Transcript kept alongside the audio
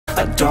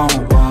I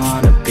don't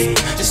wanna be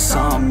just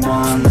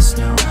someone that's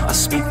new. I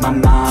speak my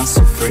mind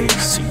so free,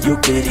 so you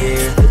could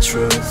hear the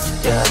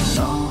truth. Yeah, I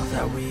know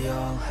that we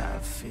all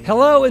have fear.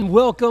 Hello and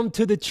welcome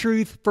to the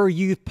Truth for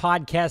Youth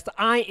podcast.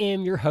 I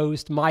am your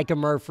host, Micah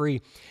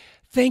Murphy.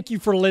 Thank you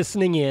for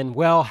listening in.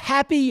 Well,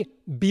 happy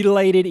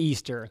belated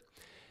Easter.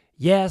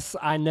 Yes,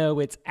 I know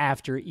it's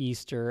after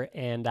Easter,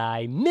 and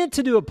I meant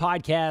to do a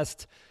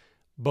podcast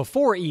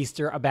before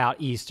Easter about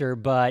Easter,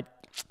 but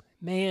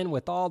man,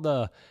 with all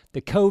the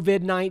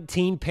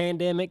COVID-19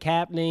 pandemic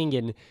happening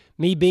and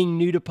me being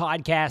new to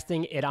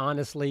podcasting, it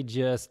honestly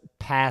just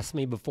passed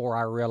me before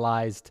I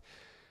realized,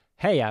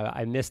 hey,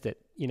 I missed it.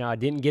 You know, I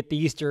didn't get the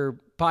Easter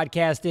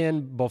podcast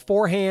in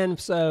beforehand,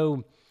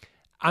 so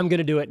I'm going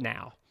to do it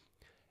now.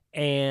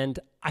 And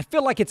I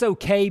feel like it's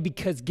okay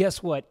because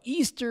guess what?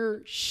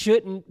 Easter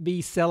shouldn't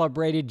be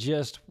celebrated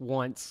just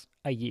once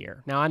a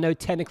year. Now, I know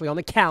technically on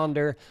the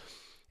calendar,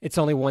 it's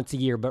only once a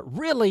year, but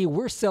really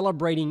we're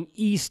celebrating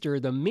Easter.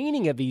 The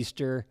meaning of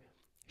Easter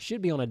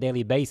should be on a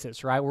daily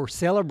basis, right? We're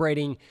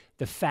celebrating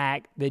the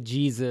fact that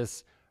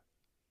Jesus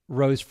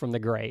rose from the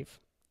grave.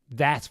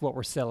 That's what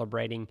we're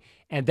celebrating.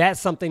 And that's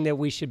something that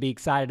we should be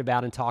excited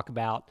about and talk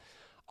about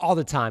all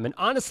the time. And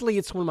honestly,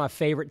 it's one of my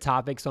favorite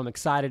topics, so I'm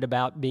excited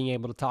about being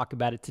able to talk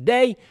about it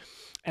today.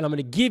 And I'm going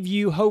to give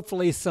you,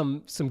 hopefully,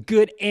 some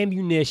good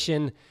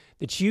ammunition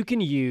that you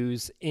can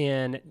use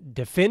in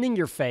defending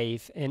your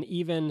faith and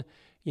even,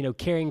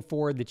 carrying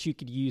forward that you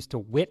could use to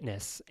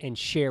witness and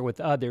share with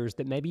others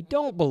that maybe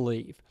don't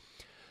believe.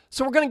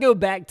 So we're going to go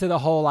back to the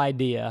whole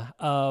idea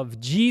of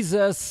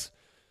Jesus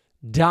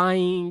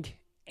dying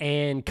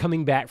and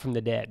coming back from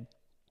the dead.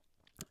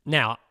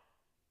 Now,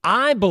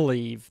 I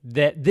believe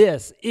that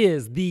this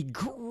is the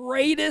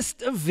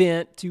greatest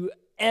event to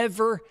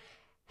ever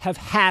have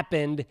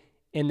happened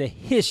in the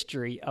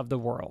history of the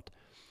world.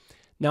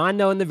 Now, I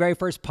know in the very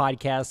first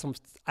podcast,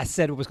 I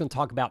said I was going to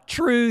talk about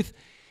truth,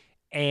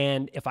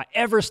 and if I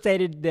ever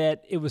stated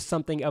that it was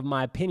something of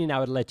my opinion, I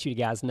would let you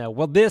guys know.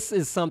 Well, this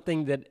is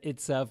something that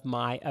it's of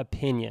my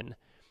opinion.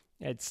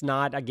 It's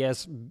not, I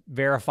guess,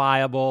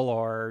 verifiable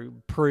or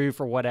proof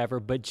or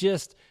whatever, but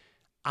just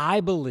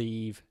I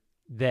believe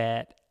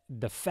that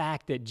the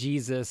fact that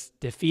Jesus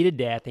defeated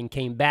death and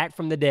came back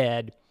from the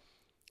dead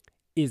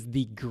is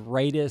the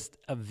greatest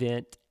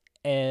event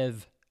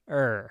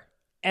ever.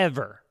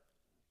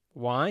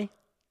 Why?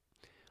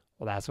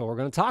 Well, that's what we're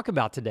going to talk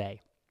about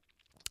today.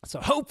 So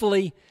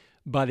hopefully,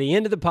 by the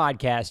end of the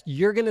podcast,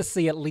 you're going to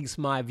see at least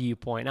my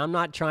viewpoint. I'm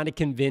not trying to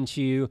convince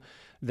you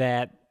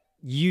that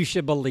you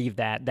should believe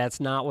that.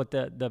 That's not what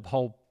the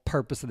whole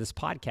purpose of this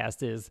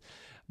podcast is.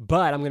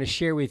 But I'm going to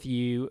share with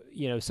you,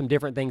 some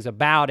different things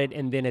about it,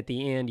 and then at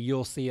the end,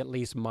 you'll see at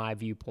least my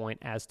viewpoint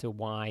as to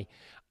why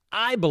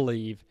I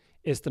believe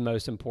it's the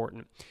most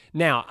important.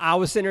 Now, I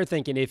was sitting there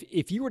thinking,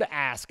 if you were to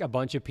ask a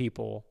bunch of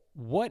people,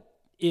 what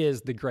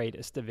is the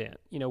greatest event?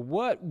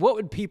 What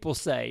would people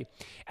say?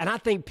 And I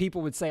think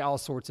people would say all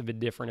sorts of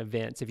different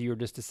events if you were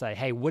just to say,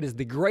 hey, what is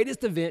the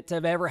greatest event to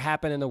have ever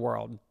happened in the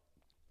world?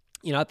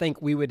 I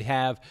think we would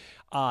have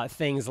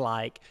things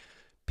like,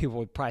 people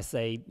would probably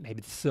say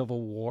maybe the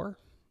Civil War,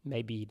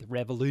 maybe the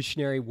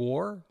Revolutionary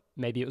War,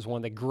 maybe it was one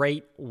of the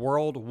great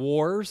world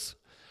wars,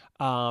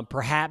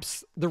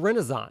 perhaps the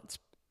Renaissance,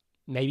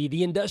 maybe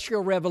the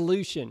Industrial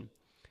Revolution,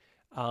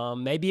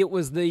 maybe it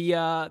was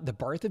the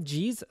birth of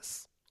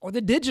Jesus or the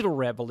digital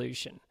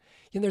revolution.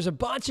 There's a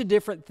bunch of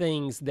different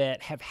things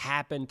that have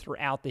happened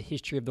throughout the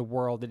history of the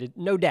world that it,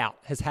 no doubt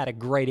has had a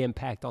great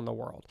impact on the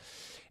world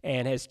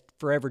and has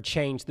forever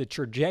changed the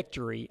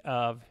trajectory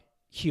of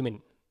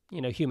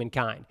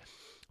humankind.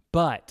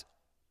 But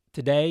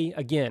today,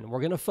 again,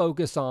 we're going to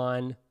focus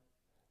on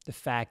the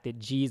fact that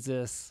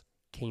Jesus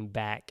came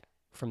back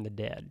from the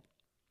dead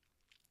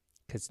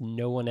because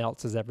no one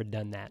else has ever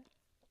done that,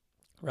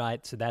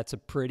 right? So that's a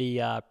pretty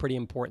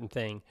important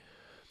thing.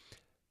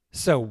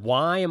 So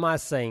why am I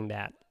saying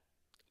that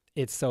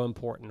it's so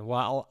important?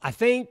 Well, I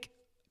think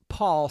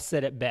Paul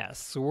said it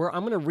best. So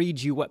I'm going to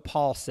read you what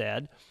Paul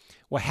said,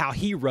 how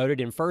he wrote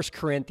it in 1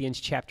 Corinthians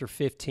chapter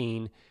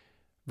 15,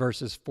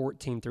 verses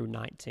 14 through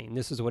 19.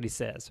 This is what he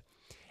says.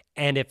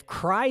 And if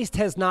Christ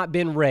has not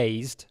been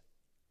raised,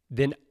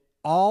 then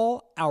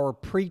all our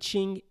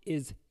preaching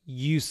is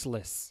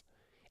useless,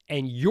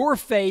 and your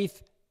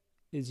faith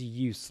is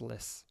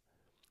useless.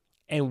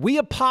 And we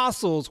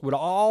apostles would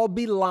all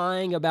be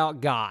lying about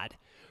God,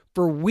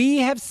 for we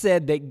have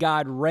said that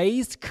God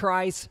raised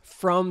Christ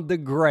from the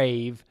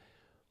grave,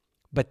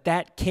 but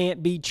that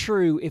can't be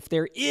true if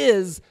there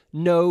is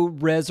no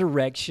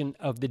resurrection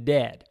of the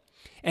dead.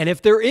 And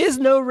if there is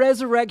no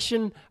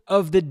resurrection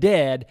of the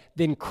dead,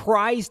 then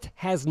Christ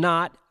has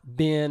not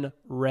been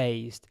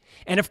raised.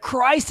 And if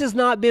Christ has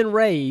not been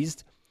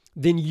raised,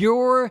 then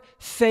your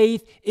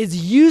faith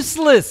is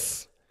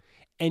useless,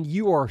 and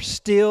you are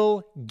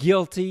still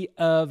guilty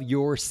of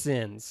your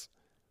sins.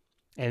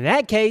 In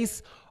that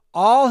case,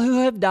 all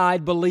who have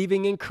died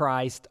believing in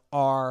Christ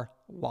are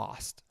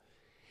lost.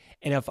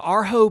 And if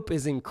our hope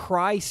is in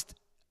Christ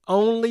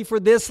only for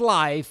this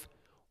life,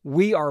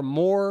 we are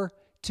more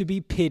to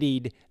be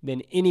pitied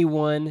than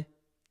anyone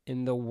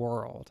in the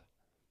world.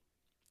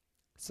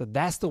 So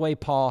that's the way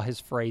Paul has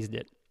phrased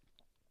it.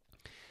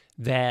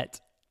 That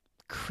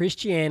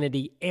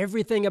Christianity,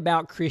 everything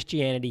about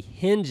Christianity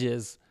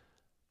hinges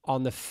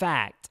on the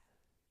fact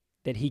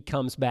that he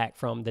comes back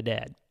from the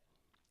dead.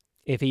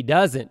 If he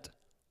doesn't,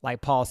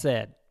 like Paul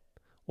said,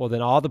 well,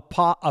 then all the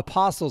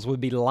apostles would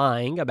be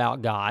lying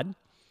about God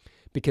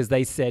because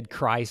they said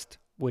Christ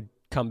would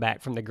come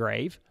back from the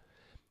grave.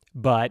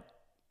 But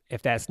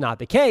if that's not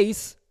the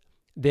case,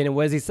 then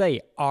what does he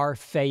say? Our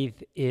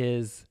faith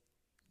is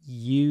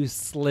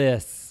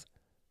useless.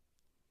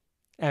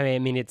 I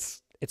mean,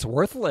 it's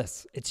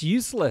worthless. It's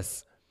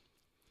useless.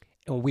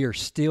 And we are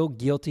still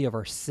guilty of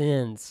our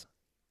sins.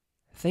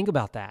 Think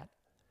about that.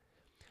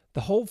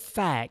 The whole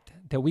fact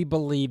that we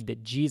believe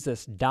that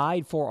Jesus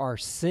died for our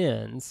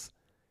sins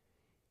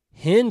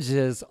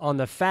hinges on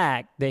the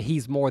fact that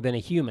he's more than a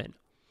human.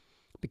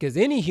 Because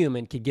any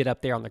human could get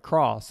up there on the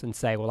cross and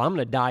say, well, I'm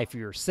going to die for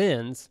your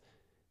sins,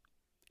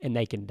 and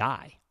they can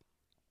die.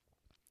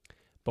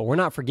 But we're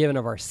not forgiven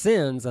of our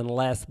sins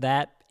unless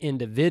that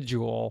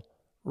individual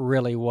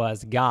really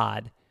was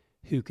God,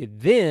 who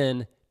could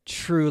then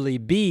truly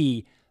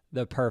be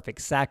the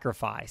perfect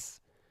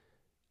sacrifice.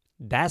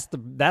 That's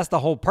the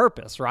whole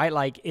purpose, right?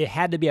 Like, it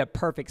had to be a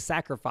perfect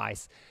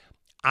sacrifice.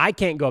 I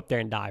can't go up there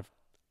and die.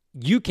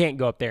 You can't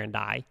go up there and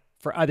die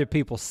for other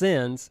people's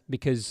sins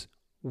because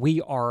we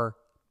are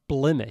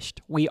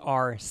blemished. We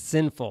are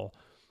sinful.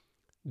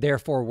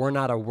 Therefore, we're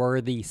not a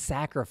worthy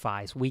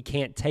sacrifice. We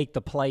can't take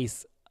the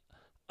place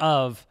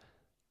of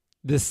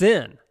the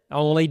sin.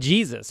 Only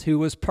Jesus, who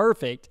was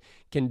perfect,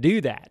 can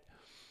do that.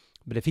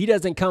 But if he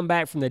doesn't come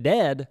back from the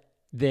dead,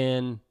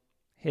 then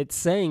it's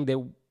saying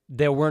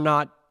that we're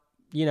not,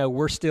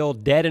 we're still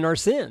dead in our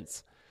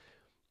sins.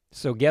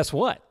 So guess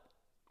what?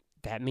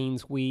 That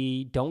means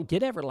we don't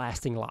get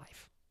everlasting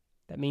life.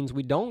 That means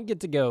we don't get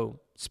to go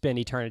spend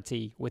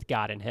eternity with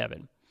God in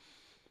heaven.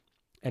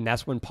 And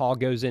that's when Paul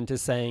goes into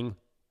saying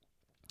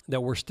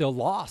that we're still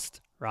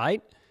lost,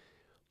 right?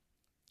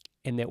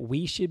 And that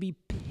we should be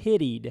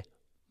pitied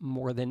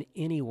more than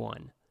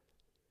anyone.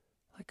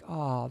 Like,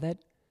 oh,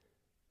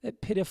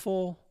 that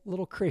pitiful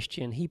little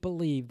Christian, he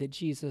believed that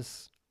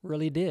Jesus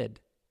really did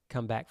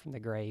come back from the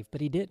grave,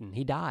 but he didn't.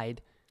 He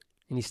died,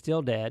 and he's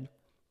still dead.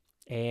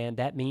 And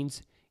that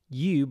means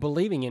you,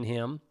 believing in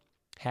him,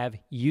 have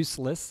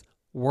useless,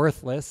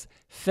 worthless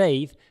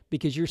faith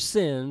because your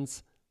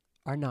sins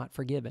are not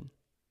forgiven.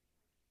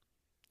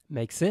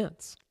 Makes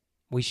sense.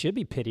 We should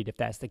be pitied if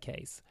that's the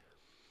case.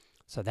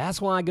 So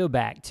that's why I go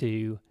back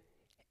to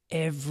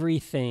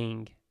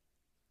everything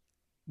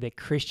that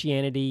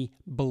Christianity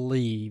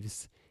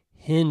believes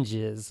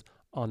hinges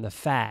on the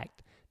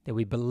fact that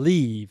we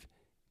believe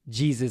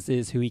Jesus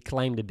is who he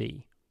claimed to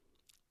be,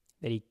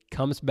 that he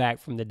comes back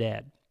from the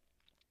dead.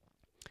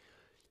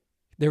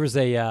 There was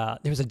a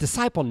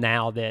disciple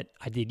now that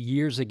I did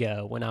years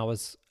ago when I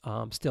was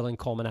still in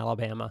Coleman,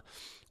 Alabama,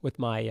 with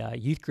my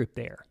youth group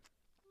there.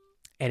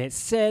 And it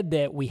said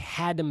that we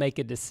had to make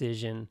a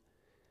decision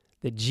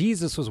that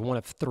Jesus was one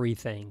of three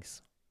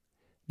things.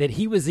 That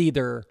he was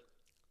either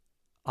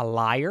a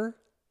liar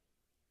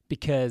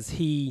because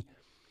he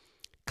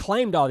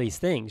claimed all these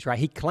things, right?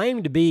 He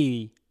claimed to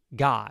be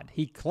God.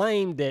 He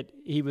claimed that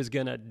he was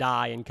going to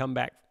die and come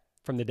back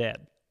from the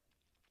dead.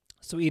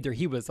 So either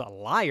he was a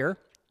liar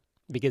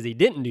because he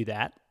didn't do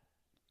that,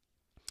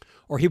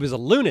 or he was a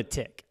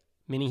lunatic,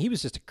 meaning he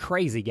was just a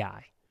crazy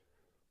guy,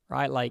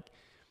 right? Like,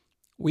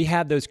 we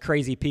have those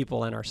crazy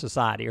people in our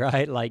society,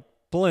 right? Like,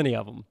 plenty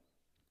of them.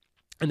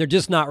 And they're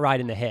just not right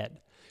in the head.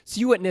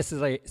 So you wouldn't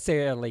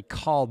necessarily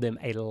call them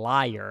a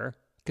liar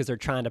because they're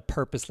trying to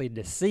purposely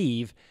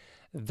deceive.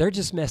 They're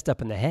just messed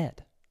up in the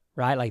head,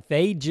 right? Like,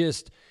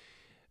 there's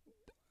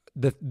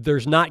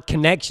not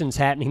connections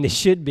happening that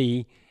should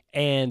be,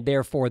 and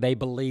therefore they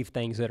believe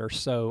things that are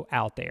so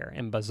out there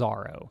and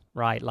bizarro,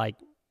 right? Like,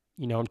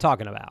 you know what I'm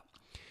talking about.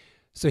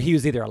 So he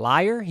was either a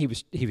liar, he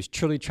was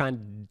truly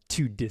trying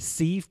to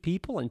deceive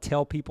people and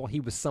tell people he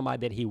was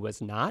somebody that he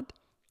was not,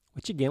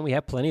 which again, we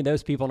have plenty of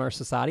those people in our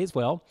society as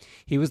well.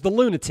 He was the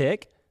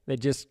lunatic that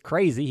just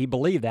crazy, he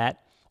believed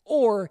that.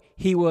 Or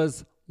he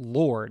was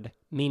Lord,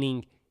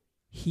 meaning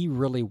he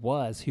really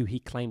was who he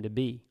claimed to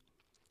be.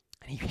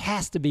 And he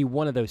has to be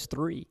one of those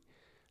three.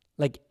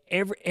 Like,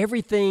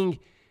 everything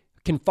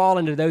can fall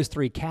into those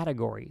three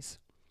categories.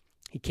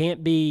 He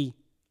can't be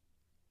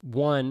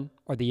one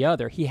or the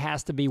other. He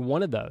has to be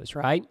one of those,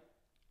 right?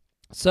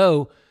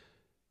 So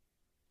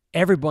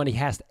everybody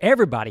has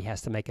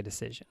to make a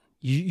decision.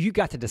 You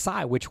got to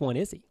decide which one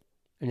is he.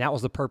 And that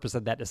was the purpose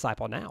of that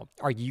disciple now.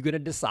 Are you going to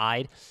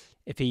decide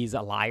if he's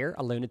a liar,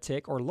 a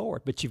lunatic, or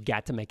Lord? But you've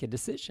got to make a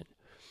decision.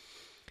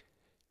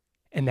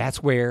 And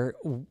that's where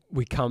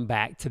we come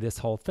back to this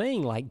whole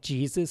thing. Like,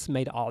 Jesus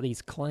made all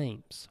these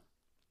claims.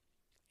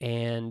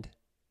 And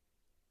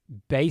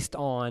based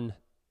on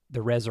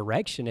the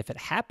resurrection, if it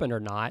happened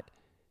or not,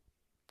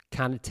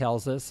 kind of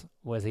tells us,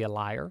 was he a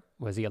liar?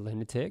 Was he a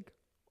lunatic?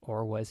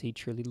 Or was he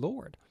truly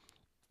Lord?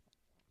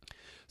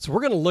 So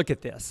we're going to look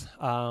at this.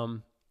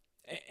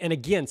 And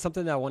again,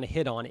 something that I want to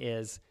hit on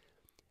is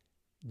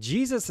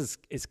Jesus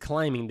is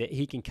claiming that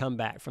he can come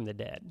back from the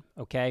dead,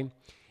 okay?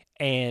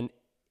 And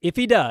if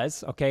he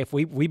does, okay, if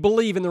we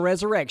believe in the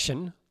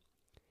resurrection,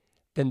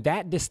 then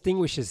that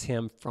distinguishes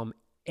him from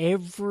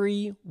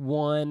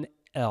everyone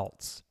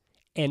else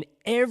and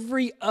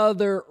every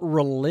other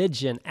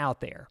religion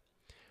out there,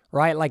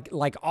 right?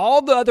 Like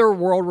all the other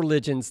world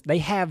religions, they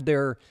have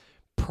their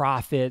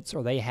prophets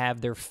or they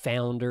have their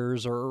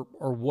founders or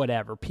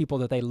whatever, people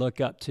that they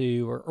look up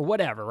to or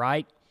whatever,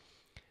 right?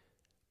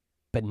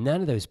 But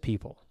none of those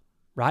people,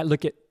 right?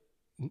 Look at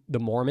the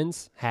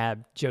Mormons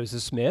have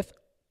Joseph Smith.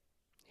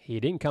 He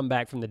didn't come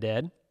back from the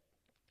dead.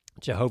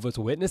 Jehovah's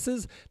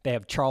Witnesses, they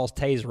have Charles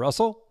Taze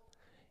Russell.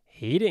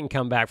 He didn't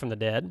come back from the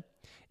dead.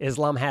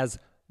 Islam has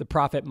the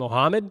Prophet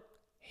Muhammad.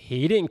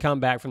 He didn't come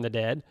back from the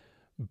dead.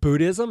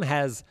 Buddhism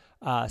has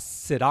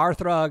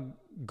Siddhartha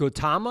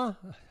Gautama.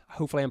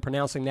 Hopefully I'm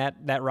pronouncing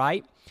that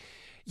right.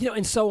 You know,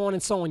 and so on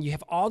and so on. You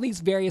have all these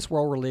various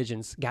world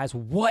religions. Guys,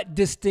 what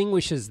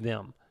distinguishes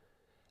them?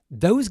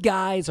 Those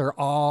guys are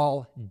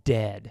all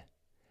dead.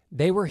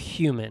 They were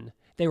human.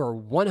 They were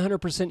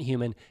 100%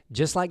 human,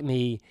 just like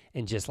me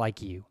and just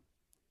like you.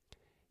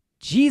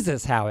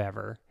 Jesus,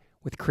 however,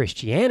 with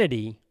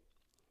Christianity,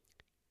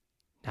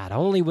 not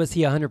only was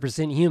he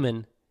 100%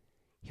 human,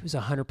 he was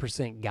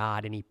 100%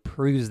 God, and he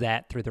proves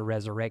that through the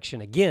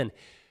resurrection again.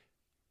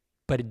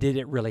 But did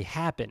it really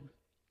happen?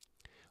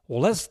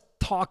 Well, let's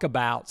talk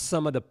about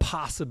some of the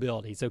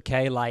possibilities,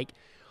 okay? Like,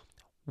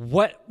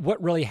 what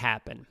really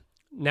happened?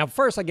 Now,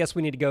 first, I guess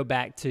we need to go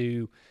back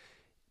to,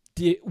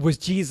 was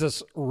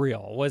Jesus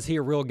real? Was he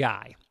a real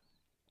guy?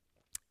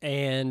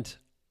 And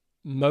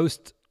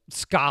most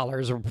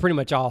scholars, or pretty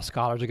much all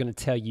scholars, are going to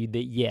tell you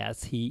that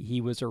yes,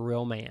 he was a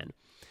real man,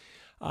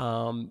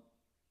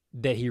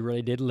 that he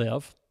really did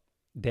live,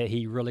 that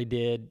he really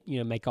did,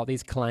 make all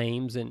these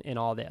claims and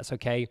all this,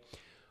 okay?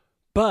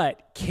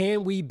 But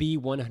can we be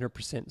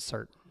 100%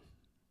 certain?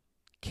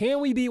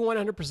 Can we be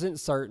 100%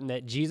 certain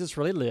that Jesus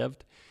really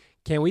lived?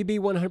 Can we be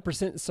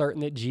 100%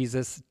 certain that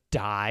Jesus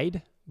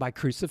died by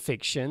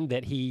crucifixion,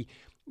 that he,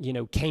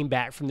 came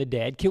back from the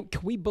dead? Can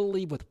we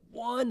believe with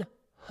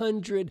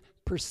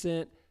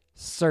 100%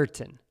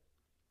 certain?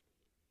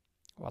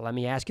 Well, let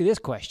me ask you this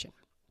question.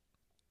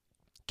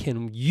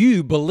 Can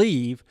you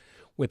believe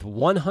with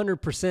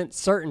 100%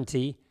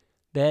 certainty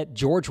that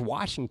George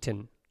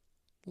Washington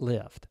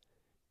lived?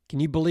 Can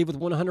you believe with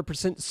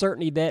 100%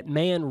 certainty that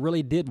man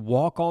really did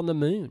walk on the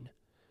moon?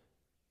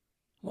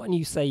 Well, and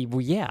you say, well,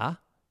 yeah,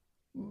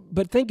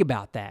 but think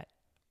about that.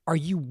 Are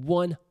you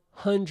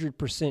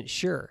 100%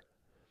 sure?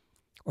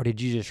 Or did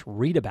you just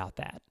read about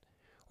that?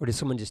 Or did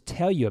someone just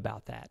tell you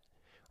about that?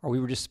 Or we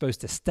were just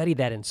supposed to study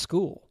that in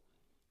school?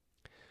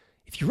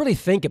 If you really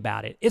think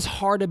about it, it's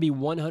hard to be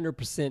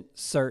 100%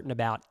 certain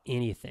about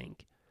anything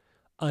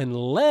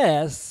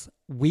unless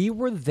we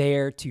were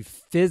there to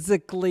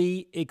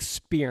physically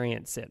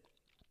experience it.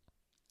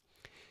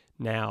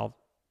 Now,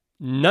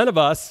 none of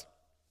us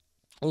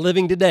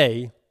living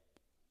today,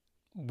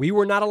 we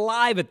were not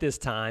alive at this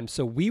time,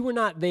 so we were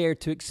not there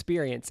to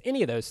experience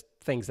any of those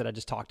things that I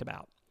just talked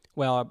about.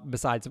 Well,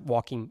 besides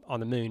walking on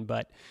the moon,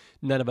 but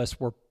none of us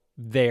were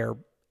there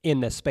in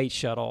the space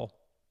shuttle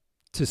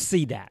to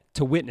see that,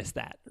 to witness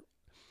that,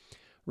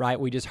 right?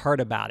 We just heard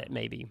about it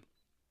maybe,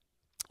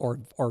 or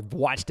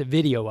watched a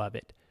video of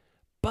it.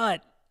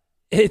 But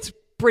it's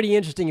pretty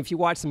interesting if you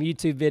watch some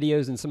YouTube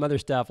videos and some other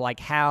stuff,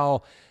 like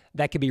how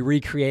that could be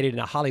recreated in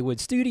a Hollywood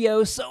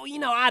studio. So,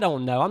 I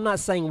don't know. I'm not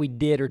saying we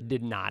did or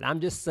did not.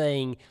 I'm just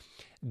saying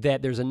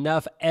that there's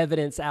enough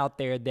evidence out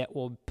there that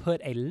will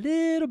put a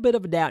little bit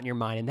of a doubt in your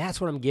mind, and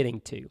that's what I'm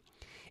getting to.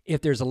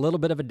 If there's a little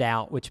bit of a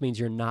doubt, which means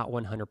you're not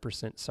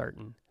 100%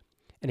 certain.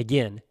 And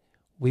again,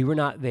 we were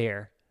not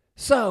there.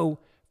 So,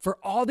 for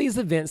all these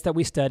events that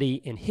we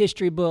study in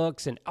history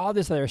books and all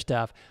this other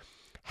stuff,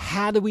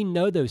 how do we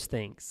know those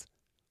things?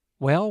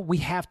 Well, we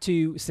have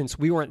to, since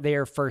we weren't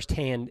there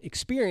firsthand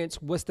experience,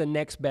 what's the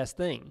next best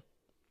thing?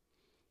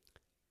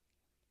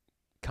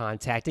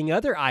 Contacting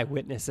other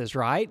eyewitnesses,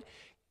 right?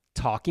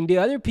 Talking to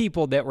other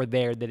people that were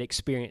there that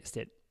experienced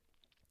it.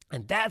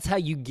 And that's how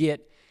you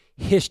get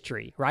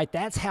history, right?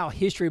 That's how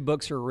history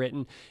books are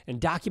written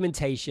and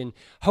documentation.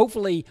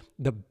 Hopefully,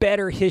 the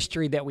better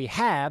history that we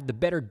have, the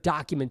better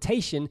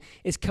documentation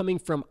is coming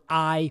from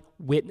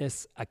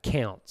eyewitness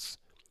accounts.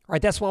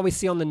 Right, that's why we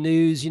see on the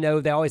news,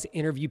 they always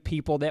interview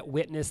people that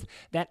witnessed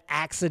that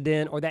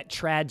accident or that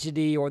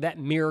tragedy or that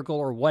miracle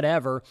or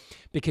whatever,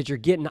 because you're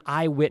getting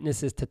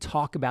eyewitnesses to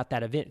talk about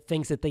that event,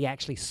 things that they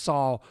actually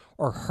saw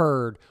or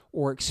heard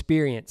or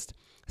experienced.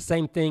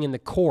 Same thing in the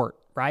court,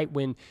 right?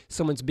 When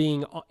someone's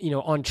being,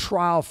 on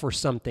trial for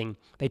something,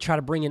 they try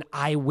to bring in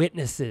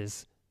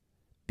eyewitnesses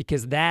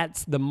because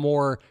that's the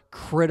more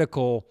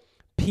critical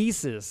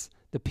pieces,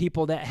 the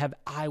people that have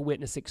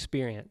eyewitness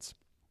experience.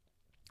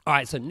 All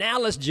right, so now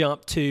let's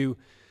jump to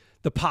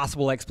the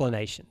possible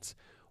explanations.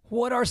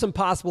 What are some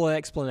possible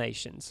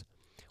explanations?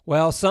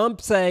 Well, some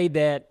say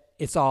that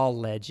it's all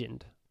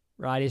legend,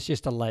 right? It's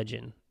just a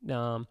legend.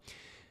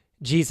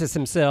 Jesus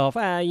himself,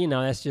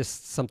 that's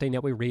just something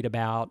that we read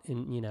about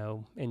and,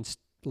 and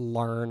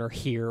learn or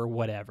hear or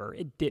whatever.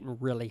 It didn't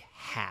really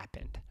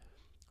happen,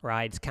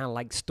 right? It's kind of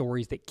like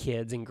stories that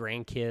kids and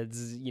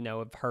grandkids,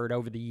 have heard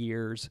over the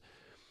years.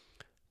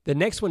 The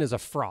next one is a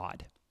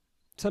fraud.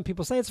 Some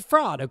people say it's a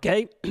fraud,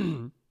 okay?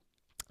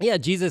 Yeah,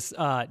 Jesus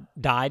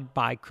died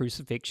by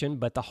crucifixion,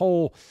 but the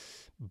whole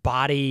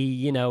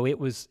body, it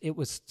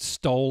was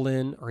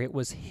stolen or it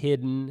was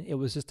hidden. It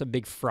was just a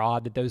big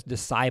fraud that those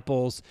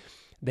disciples,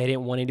 they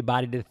didn't want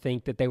anybody to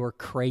think that they were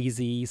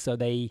crazy, so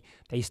they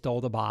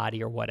stole the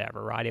body or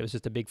whatever, right? It was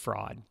just a big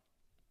fraud.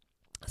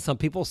 Some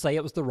people say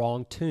it was the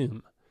wrong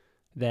tomb,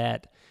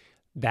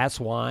 that's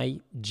why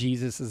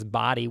Jesus's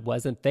body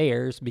wasn't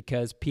theirs,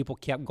 because people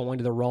kept going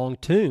to the wrong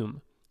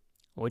tomb,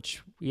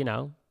 which,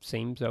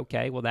 seems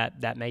okay. Well,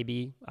 that may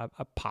be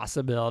a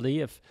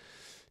possibility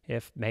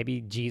if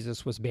maybe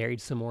Jesus was buried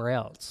somewhere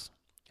else.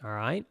 All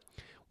right.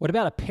 What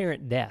about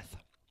apparent death?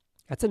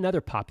 That's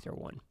another popular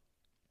one.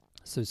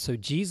 So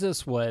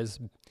Jesus was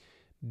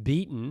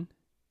beaten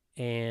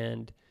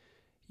and,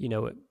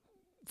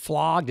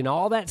 flogged and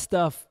all that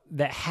stuff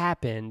that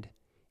happened,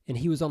 and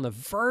he was on the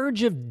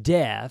verge of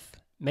death,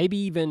 maybe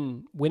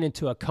even went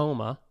into a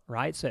coma,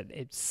 right? So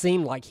it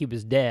seemed like he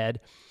was dead.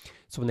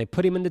 So when they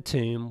put him in the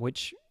tomb,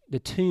 which the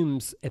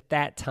tombs at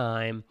that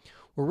time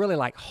were really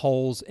like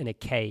holes in a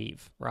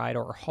cave, right?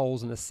 Or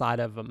holes in the side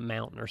of a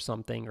mountain or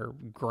something, or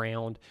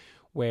ground,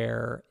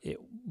 where it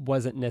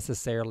wasn't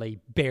necessarily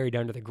buried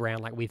under the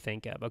ground like we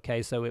think of.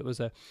 Okay, so it was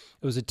a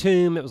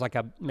tomb. It was like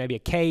maybe a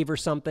cave or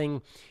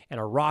something, and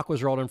a rock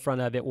was rolled in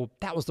front of it. Well,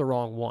 that was the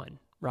wrong one,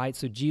 right?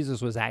 So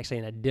Jesus was actually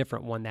in a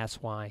different one.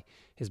 That's why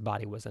his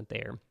body wasn't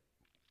there.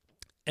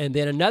 And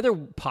then another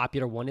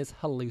popular one is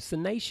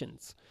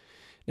hallucinations.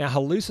 Now,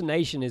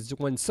 hallucination is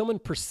when someone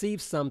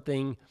perceives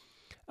something,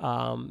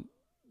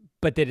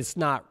 but that it's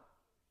not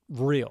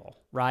real,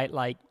 right?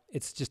 Like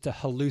it's just a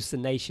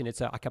hallucination. It's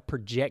like a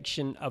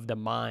projection of the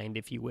mind,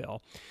 if you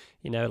will.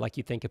 Like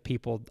you think of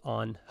people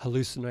on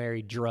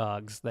hallucinatory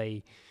drugs.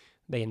 They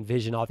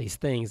envision all these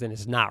things, and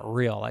it's not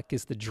real. Like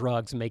it's the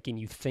drugs making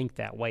you think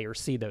that way or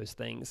see those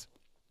things.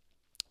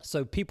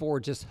 So people were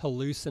just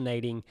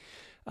hallucinating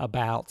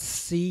about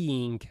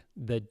seeing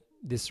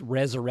this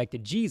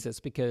resurrected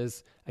Jesus,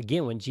 because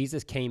again, when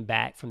Jesus came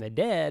back from the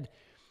dead,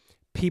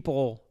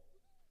 people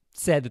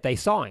said that they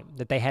saw him,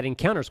 that they had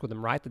encounters with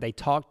him, right? That they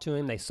talked to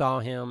him, they saw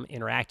him,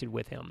 interacted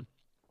with him.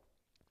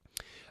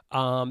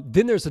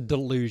 Then there's a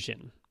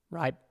delusion,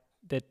 right?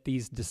 That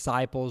these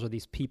disciples or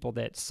these people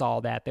that saw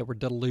that, they were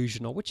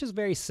delusional, which is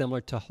very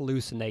similar to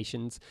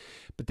hallucinations.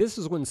 But this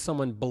is when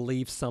someone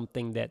believes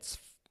something that's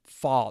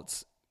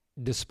false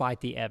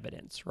despite the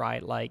evidence,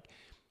 right? Like,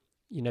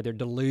 they're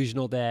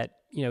delusional that,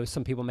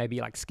 some people may be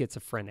like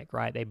schizophrenic,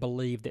 right? They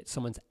believe that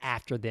someone's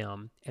after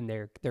them, and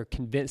they're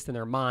convinced in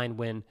their mind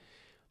when,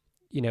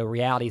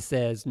 reality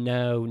says,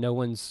 no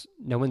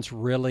one's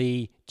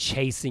really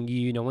chasing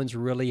you. No one's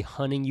really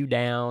hunting you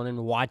down and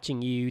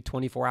watching you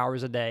 24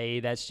 hours a day.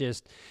 That's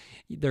just,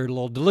 they're a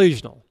little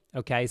delusional.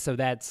 Okay. So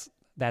that's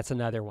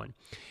another one.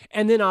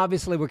 And then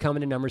obviously we're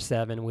coming to number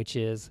 7, which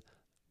is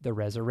the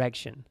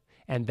resurrection.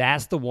 And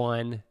that's the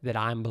one that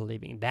I'm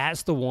believing.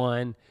 That's the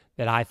one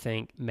that I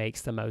think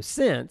makes the most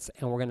sense.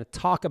 And we're going to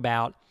talk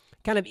about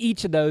kind of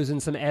each of those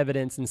and some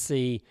evidence and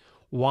see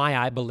why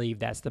I believe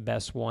that's the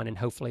best one. And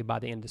hopefully by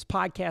the end of this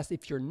podcast,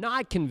 if you're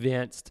not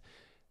convinced,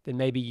 then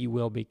maybe you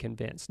will be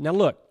convinced. Now,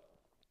 look,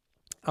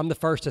 I'm the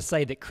first to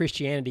say that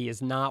Christianity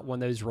is not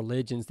one of those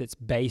religions that's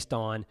based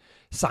on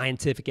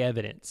scientific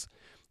evidence.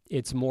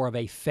 It's more of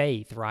a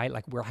faith, right?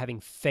 Like we're having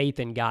faith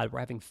in God. We're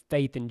having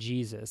faith in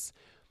Jesus.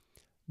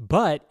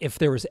 But if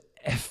there was,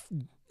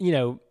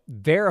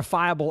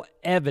 verifiable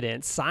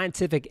evidence,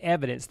 scientific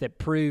evidence that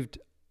proved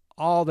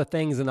all the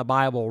things in the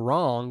Bible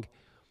wrong,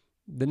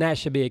 then that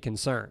should be a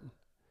concern.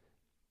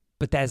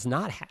 But that's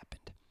not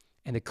happened.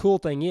 And the cool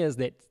thing is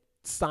that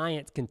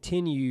science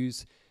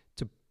continues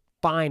to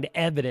find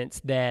evidence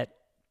that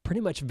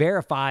pretty much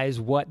verifies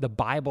what the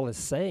Bible is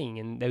saying,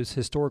 and those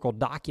historical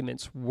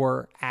documents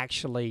were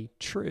actually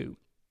true.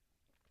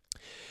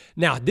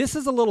 Now, this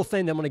is a little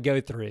thing that I'm going to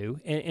go through,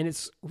 and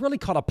it's really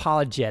called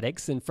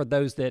apologetics. And for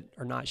those that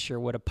are not sure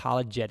what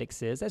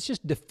apologetics is, that's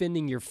just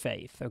defending your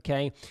faith,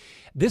 okay?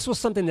 This was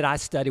something that I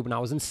studied when I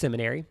was in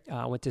seminary.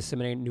 I went to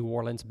seminary in New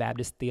Orleans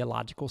Baptist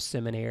Theological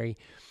Seminary,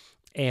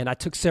 and I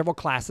took several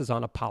classes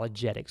on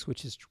apologetics,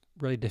 which is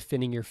really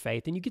defending your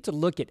faith. And you get to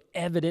look at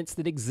evidence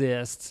that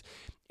exists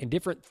and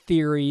different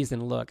theories.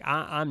 And look,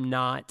 I'm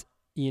not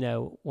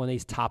one of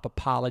these top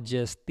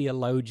apologists,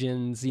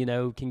 theologians,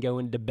 can go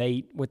and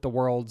debate with the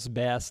world's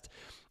best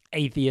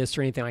atheists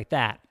or anything like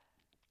that.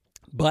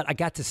 But I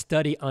got to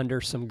study under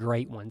some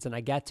great ones, and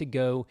I got to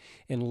go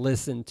and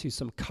listen to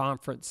some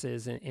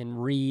conferences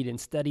and read and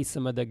study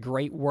some of the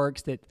great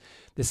works that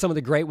some of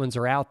the great ones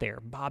are out there.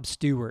 Bob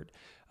Stewart,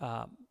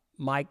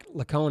 Mike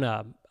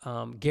Licona,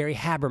 Gary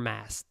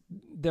Habermas,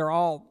 they're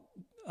all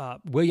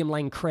William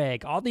Lane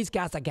Craig, all these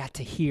guys I got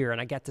to hear and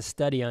I got to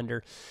study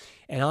under.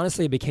 And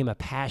honestly, it became a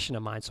passion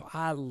of mine. So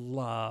I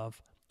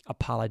love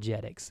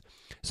apologetics.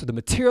 So the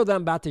material that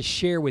I'm about to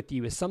share with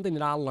you is something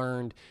that I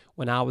learned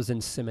when I was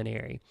in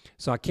seminary.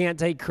 So I can't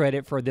take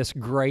credit for this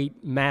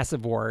great,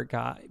 massive work,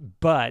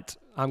 but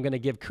I'm going to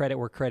give credit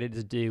where credit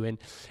is due.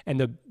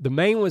 And the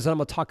main ones that I'm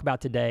going to talk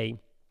about today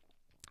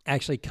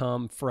actually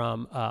come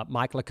from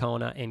Mike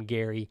Licona and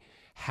Gary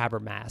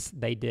Habermas.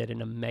 They did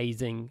an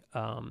amazing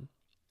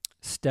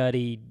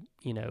study,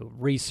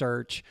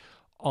 research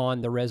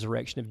on the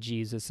resurrection of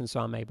Jesus. And so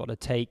I'm able to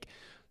take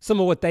some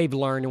of what they've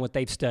learned and what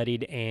they've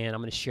studied, and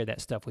I'm going to share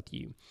that stuff with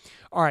you.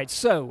 All right,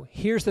 so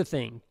here's the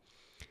thing.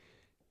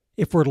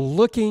 If we're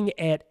looking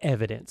at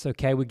evidence,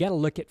 okay, we got to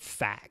look at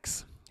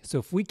facts. So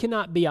if we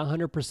cannot be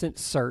 100%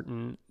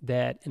 certain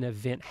that an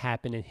event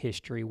happened in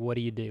history, what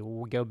do?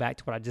 Well, we go back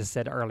to what I just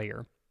said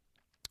earlier.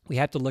 We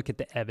have to look at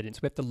the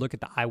evidence. We have to look at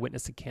the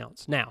eyewitness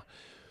accounts. Now,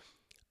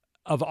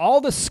 of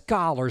all the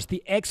scholars,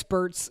 the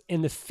experts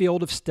in the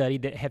field of study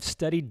that have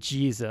studied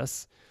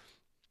Jesus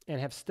and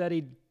have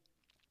studied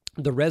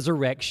the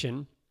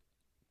resurrection,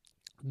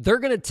 they're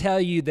going to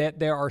tell you that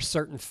there are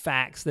certain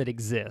facts that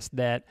exist,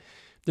 that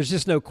there's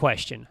just no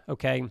question,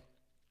 okay?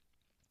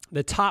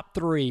 The top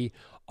three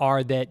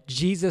are that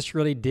Jesus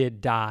really did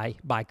die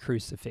by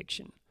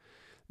crucifixion,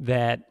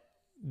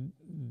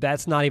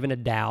 that's not even a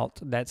doubt,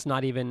 that's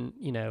not even,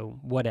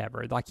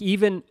 whatever. Like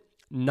even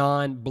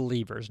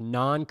non-believers,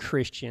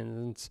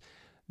 non-Christians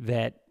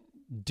that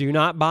do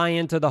not buy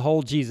into the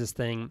whole Jesus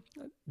thing,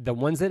 the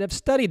ones that have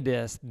studied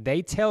this,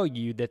 they tell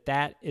you that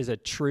that is a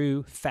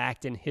true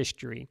fact in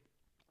history.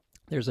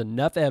 There's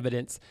enough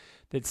evidence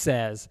that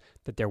says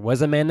that there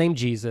was a man named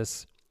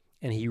Jesus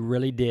and he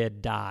really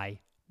did die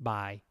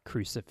by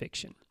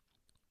crucifixion.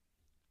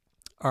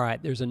 All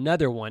right, there's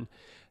another one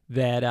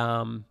that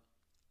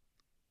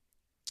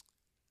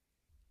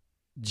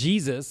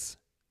Jesus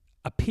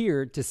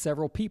appeared to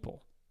several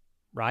people,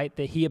 right?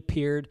 That he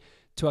appeared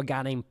to a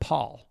guy named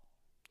Paul.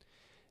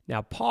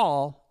 Now,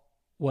 Paul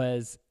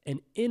was an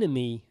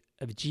enemy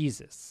of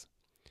Jesus.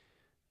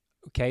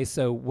 Okay,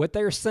 so what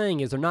they're saying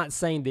is they're not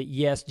saying that,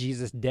 yes,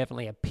 Jesus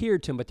definitely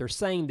appeared to him, but they're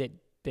saying that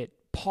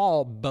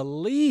Paul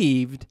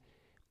believed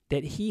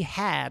that he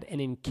had an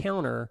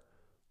encounter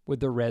with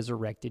the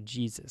resurrected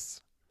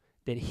Jesus,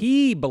 that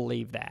he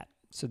believed that.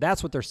 So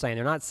that's what they're saying.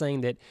 They're not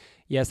saying that,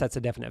 yes, that's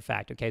a definite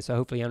fact. Okay, so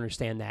hopefully you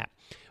understand that.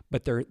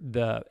 But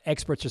the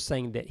experts are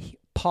saying that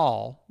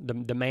Paul,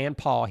 the man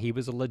Paul, he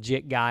was a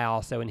legit guy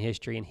also in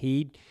history, and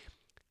he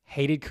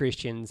hated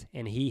Christians,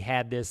 and he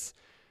had this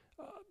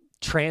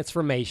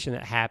transformation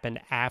that happened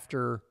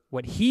after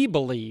what he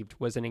believed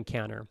was an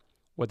encounter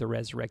with the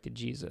resurrected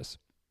Jesus.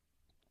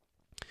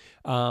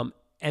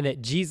 And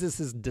that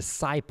Jesus'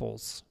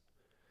 disciples,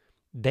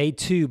 they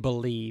too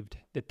believed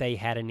that they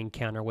had an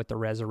encounter with the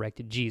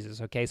resurrected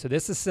Jesus. Okay, so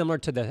this is similar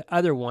to the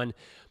other one,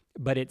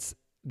 but it's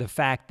the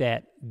fact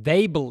that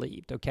they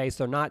believed. Okay,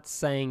 so not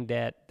saying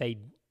that they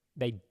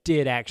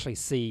did actually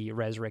see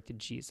resurrected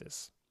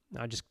Jesus.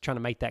 I'm just trying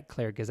to make that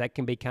clear because that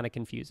can be kind of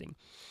confusing.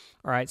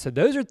 All right, so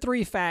those are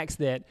three facts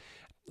that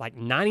like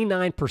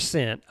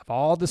 99% of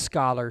all the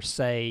scholars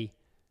say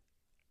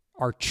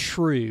are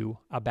true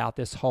about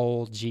this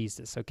whole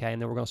Jesus, okay? And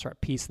then we're going to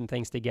start piecing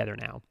things together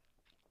now.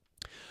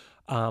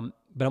 But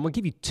I'm going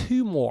to give you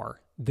two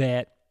more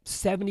that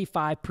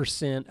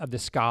 75% of the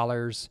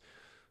scholars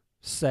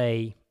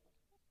say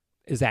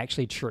is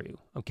actually true,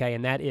 okay?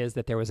 And that is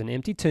that there was an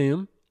empty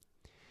tomb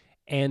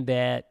and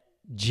that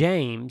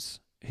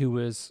James, who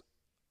was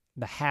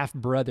the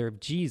half-brother of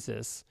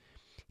Jesus,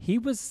 he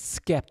was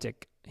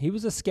skeptic. He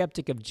was a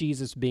skeptic of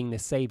Jesus being the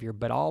Savior,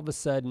 but all of a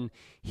sudden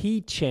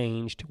he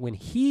changed when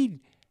he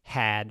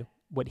had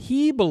what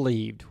he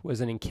believed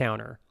was an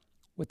encounter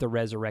with the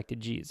resurrected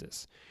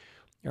Jesus.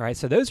 All right,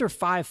 so those are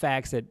 5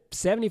 facts that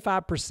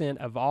 75%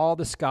 of all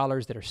the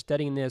scholars that are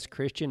studying this,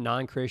 Christian,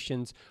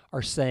 non-Christians,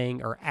 are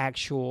saying are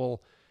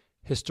actual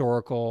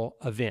historical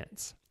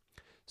events.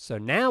 So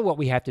now what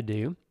we have to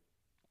do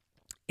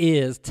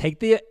is take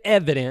the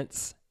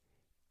evidence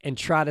and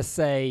try to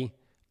say,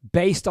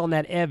 based on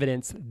that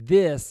evidence,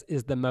 this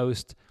is the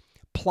most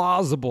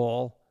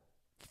plausible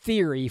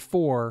theory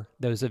for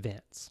those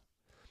events.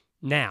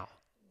 Now,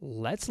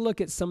 let's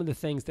look at some of the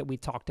things that we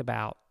talked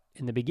about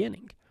in the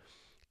beginning.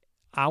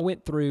 I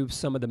went through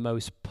some of the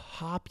most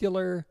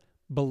popular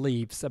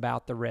beliefs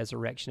about the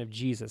resurrection of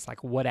Jesus,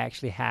 like what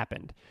actually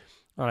happened.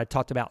 All right, I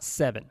talked about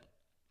 7.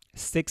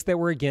 6 that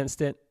were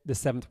against it, the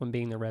 7th one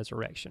being the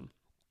resurrection.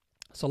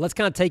 So let's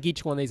kind of take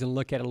each one of these and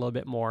look at it a little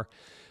bit more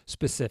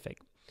specific.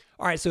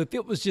 All right, so if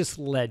it was just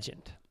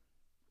legend,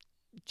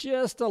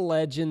 just a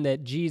legend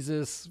that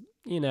Jesus,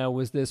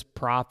 was this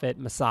prophet,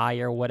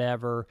 Messiah, or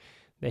whatever,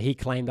 that he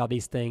claimed all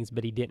these things,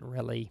 but he didn't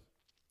really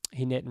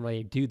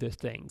do those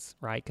things,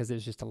 right? Because it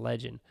was just a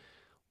legend.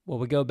 Well,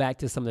 we go back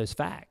to some of those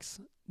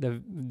facts.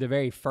 The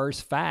very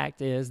first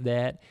fact is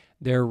that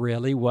there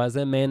really was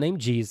a man named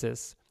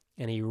Jesus,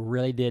 and he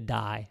really did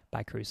die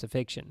by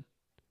crucifixion.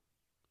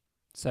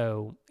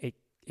 So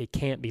it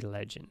can't be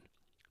legend.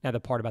 Now, the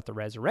part about the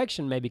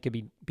resurrection maybe could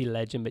be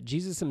legend, but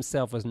Jesus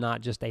himself was not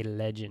just a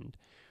legend,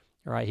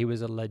 all right? He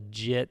was a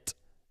legit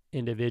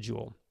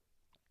individual.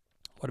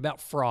 What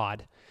about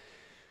fraud?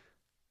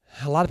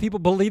 A lot of people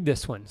believe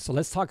this one. So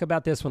let's talk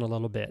about this one a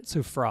little bit.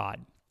 So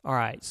fraud. All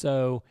right.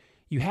 So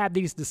you have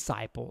these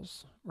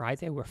disciples, right?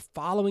 They were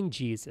following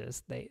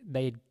Jesus.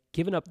 They'd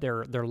given up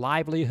their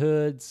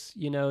livelihoods,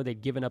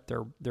 they'd given up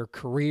their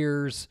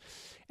careers,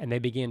 and they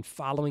began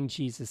following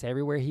Jesus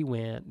everywhere he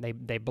went.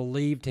 They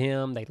believed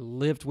him. They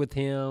lived with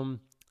him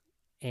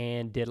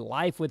and did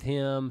life with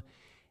him.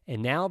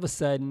 And now all of a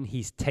sudden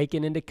he's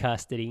taken into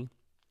custody.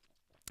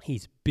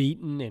 He's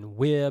beaten and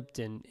whipped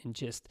and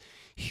just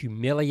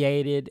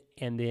humiliated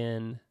and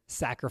then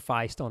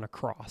sacrificed on a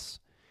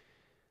cross.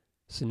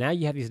 So now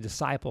you have these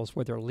disciples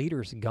where their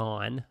leader's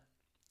gone,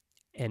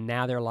 and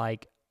now they're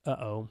like,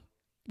 uh-oh,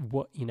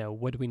 what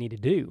do we need to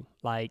do?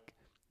 Like,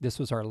 this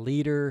was our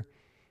leader.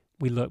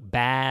 We look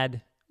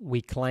bad.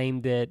 We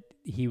claimed that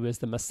he was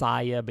the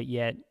Messiah, but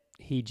yet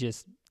he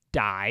just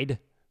died,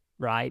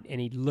 right?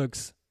 And he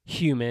looks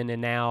human,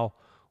 and now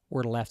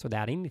we're left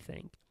without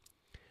anything.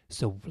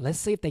 So let's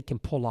see if they can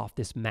pull off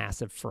this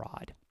massive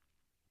fraud.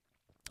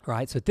 All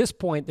right, so at this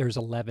point, there's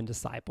 11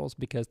 disciples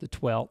because the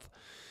 12th,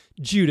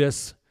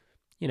 Judas,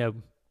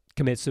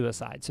 commits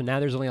suicide. So now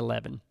there's only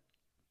 11.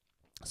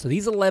 So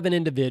these 11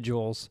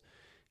 individuals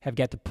have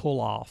got to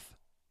pull off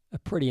a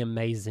pretty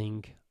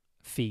amazing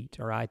feat,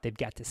 all right? They've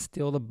got to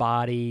steal the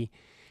body,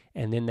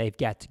 and then they've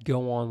got to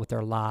go on with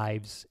their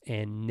lives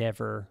and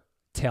never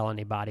tell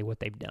anybody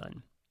what they've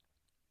done.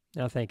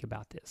 Now think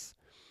about this.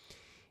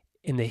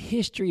 In the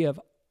history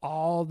of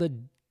all the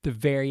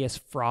various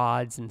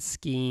frauds and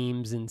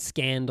schemes and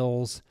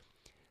scandals,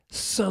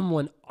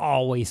 someone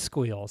always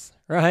squeals,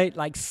 right?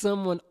 Like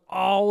someone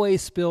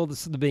always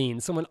spills the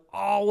beans. Someone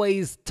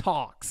always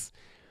talks.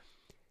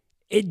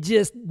 It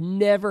just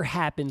never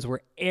happens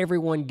where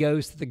everyone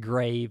goes to the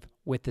grave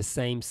with the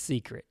same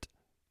secret.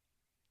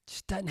 It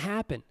just doesn't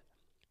happen,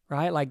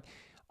 right? Like,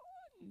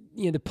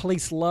 the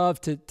police love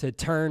to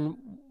turn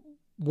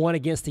one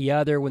against the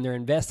other when they're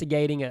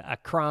investigating a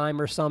crime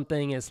or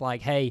something. It's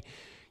like, hey,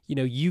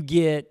 you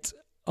get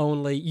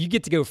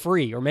to go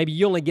free, or maybe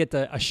you only get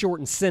a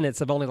shortened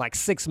sentence of only like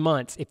 6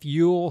 months if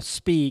you'll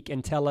speak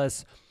and tell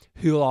us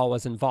who all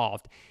was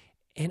involved.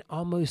 And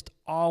almost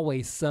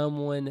always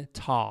someone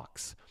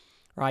talks,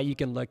 right? You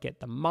can look at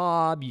the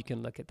mob, you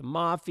can look at the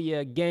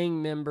mafia,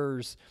 gang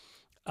members,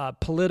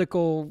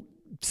 political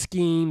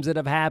schemes that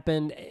have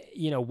happened,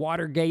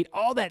 Watergate,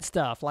 all that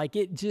stuff. Like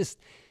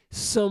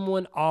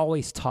someone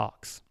always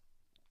talks.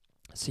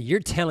 So you're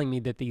telling me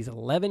that these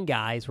 11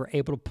 guys were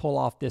able to pull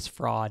off this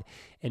fraud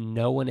and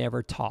no one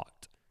ever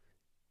talked.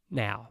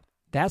 Now,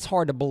 that's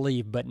hard to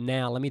believe, but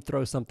now let me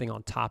throw something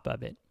on top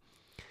of it.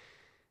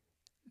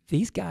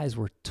 These guys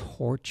were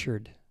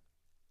tortured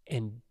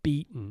and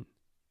beaten,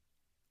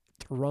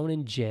 thrown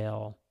in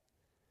jail,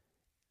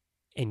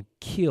 and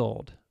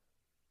killed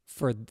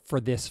for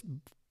this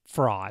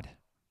fraud,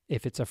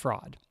 if it's a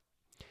fraud.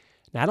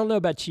 Now, I don't know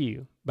about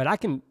you, but I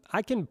can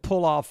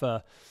pull off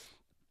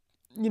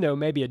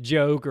maybe a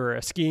joke or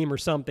a scheme or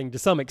something to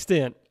some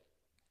extent.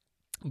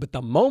 But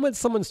the moment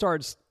someone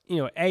starts,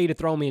 A, to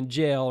throw me in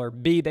jail, or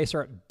B, they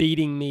start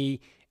beating me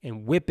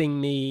and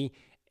whipping me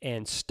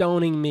and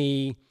stoning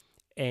me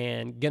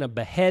and going to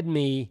behead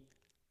me,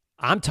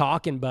 I'm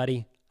talking,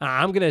 buddy.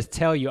 I'm going to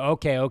tell you,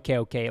 okay,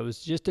 it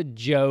was just a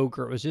joke,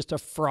 or it was just a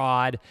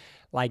fraud.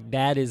 Like,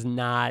 that did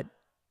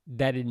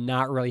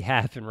not really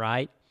happen,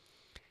 right?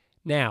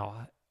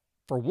 Now,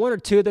 for one or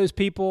two of those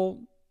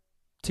people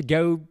to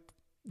go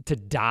to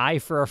die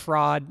for a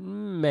fraud,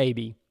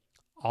 maybe.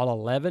 All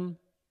 11?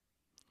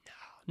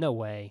 No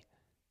way.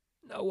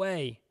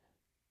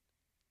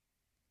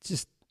 It's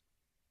just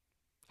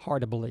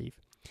hard to believe.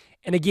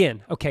 And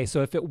again, okay,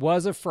 so if it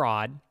was a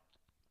fraud,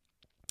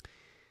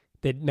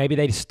 that maybe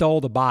they stole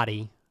the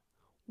body,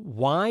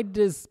 why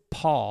does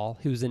Paul,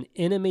 who's an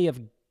enemy of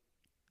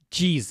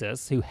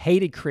Jesus, who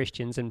hated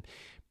Christians and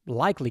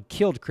likely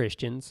killed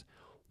Christians,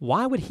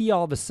 why would he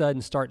all of a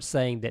sudden start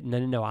saying that,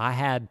 no, I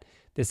had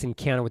this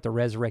encounter with the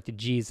resurrected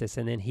Jesus,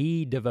 and then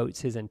he devotes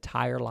his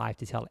entire life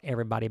to tell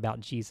everybody about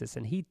Jesus,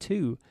 and he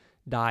too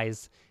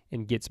dies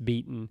and gets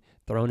beaten,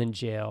 thrown in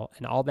jail,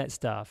 and all that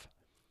stuff?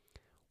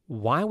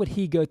 Why would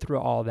he go through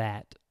all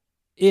that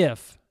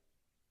if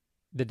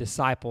the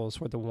disciples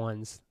were the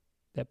ones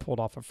that pulled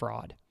off a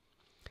fraud?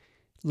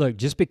 Look,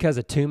 just because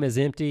a tomb is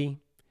empty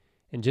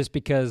and just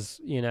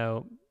because,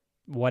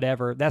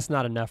 whatever, that's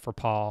not enough for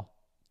Paul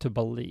to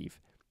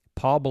believe.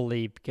 Paul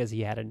believed because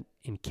he had an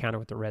encounter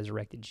with the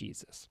resurrected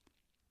Jesus.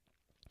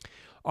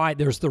 All right,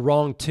 there's the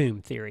wrong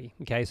tomb theory.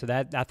 Okay, so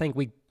that I think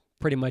we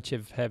pretty much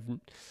have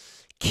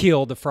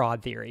killed the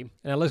fraud theory.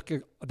 And now let's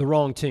look at the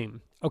wrong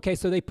tomb. Okay,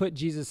 so they put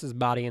Jesus'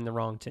 body in the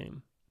wrong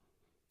tomb.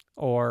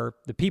 Or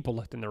the people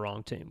looked in the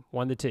wrong tomb.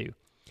 One of the two.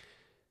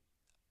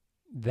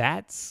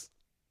 That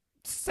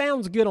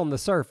sounds good on the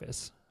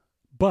surface,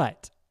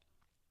 but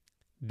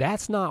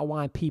that's not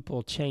why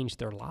people change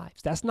their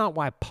lives. That's not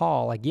why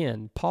Paul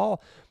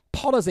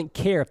doesn't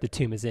care if the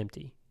tomb is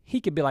empty. He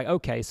could be like,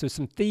 okay, so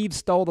some thieves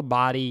stole the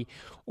body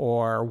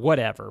or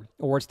whatever,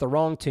 or it's the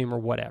wrong tomb or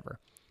whatever.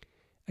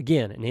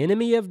 Again, an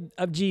enemy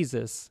of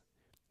Jesus,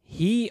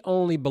 He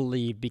only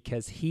believed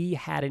because he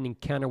had an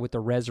encounter with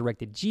the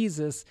resurrected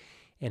Jesus,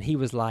 and he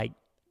was like,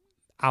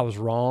 I was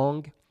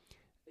wrong.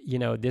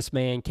 This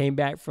man came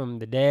back from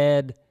the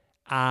dead.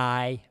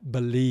 I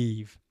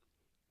believe.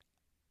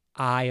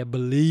 I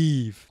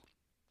believe.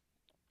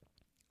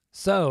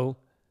 So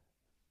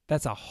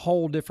that's a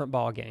whole different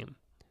ballgame.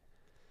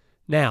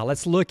 Now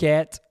let's look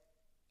at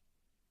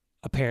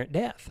apparent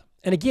death.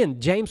 And again,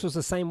 James was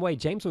the same way.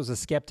 James was a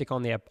skeptic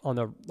on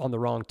the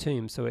wrong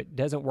tomb, so it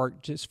doesn't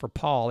work just for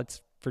Paul,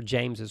 it's for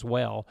James as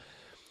well.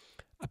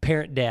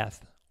 Apparent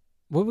death.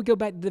 Well, we go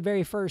back to the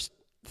very first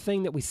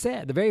thing that we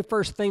said. The very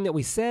first thing that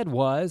we said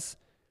was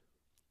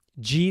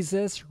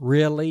Jesus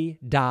really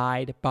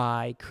died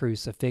by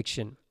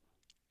crucifixion.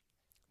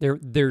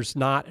 There's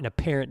not an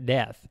apparent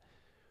death.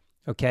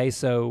 Okay,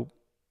 so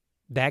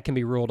that can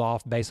be ruled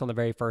off based on the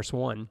very first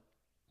one.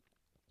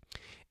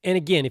 And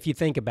again, if you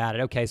think about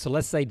it, okay, so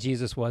let's say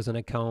Jesus was in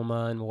a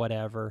coma and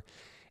whatever,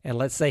 and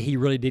let's say he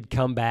really did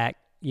come back,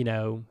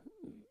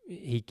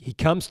 he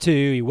comes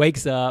to, he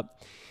wakes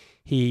up,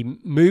 he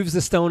moves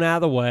the stone out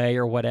of the way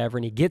or whatever,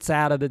 and he gets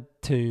out of the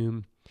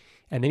tomb,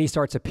 and then he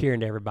starts appearing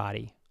to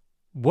everybody.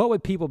 What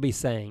would people be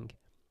saying?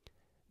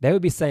 They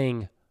would be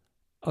saying,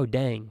 oh,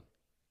 dang,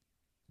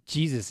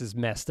 Jesus is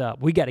messed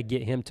up. We got to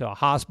get him to a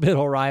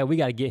hospital, right? We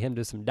got to get him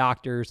to some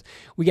doctors.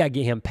 We got to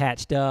get him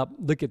patched up.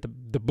 Look at the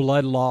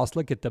blood loss.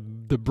 Look at the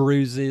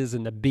bruises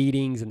and the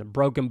beatings and the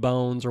broken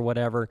bones or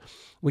whatever.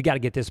 We got to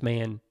get this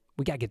man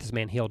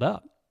healed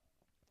up.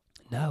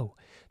 No,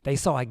 they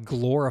saw a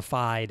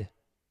glorified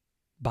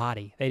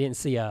body. They didn't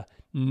see a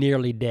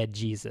nearly dead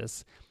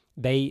Jesus.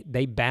 They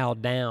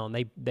bowed down.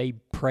 They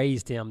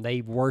praised him.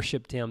 They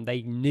worshiped him.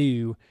 They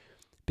knew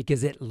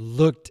because it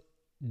looked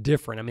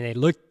different. I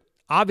mean,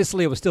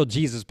 obviously, it was still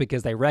Jesus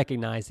because they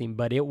recognized him,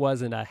 but it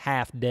wasn't a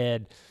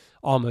half-dead,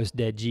 almost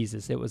dead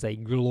Jesus. It was a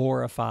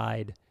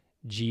glorified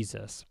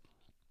Jesus.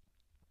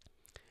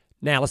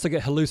 Now, let's look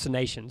at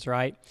hallucinations,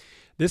 right?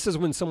 This is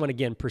when someone,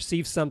 again,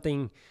 perceives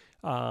something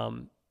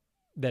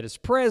that is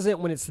present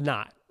when it's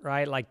not,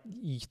 right? Like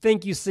you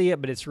think you see it,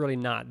 but it's really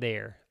not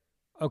there.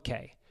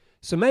 Okay,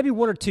 so maybe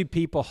one or two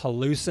people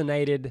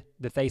hallucinated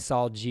that they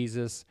saw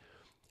Jesus,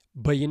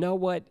 but you know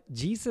what?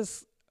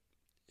 Jesus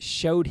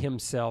showed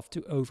himself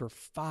to over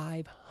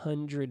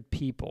 500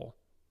 people.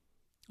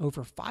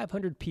 Over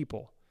 500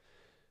 people.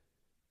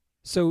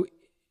 So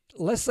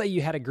let's say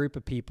you had a group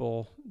of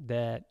people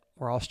that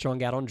were all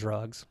strung out on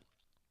drugs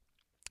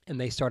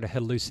and they started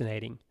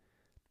hallucinating.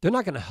 They're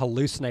not going to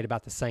hallucinate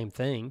about the same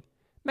thing.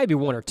 Maybe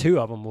one or two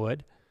of them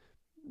would,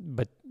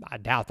 but I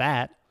doubt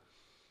that.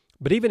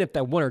 But even if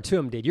that one or two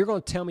of them did, you're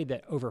going to tell me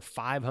that over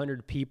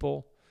 500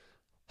 people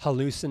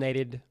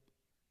hallucinated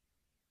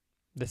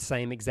the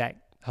same exact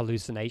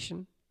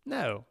hallucination?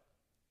 No,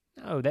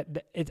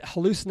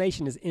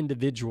 hallucination is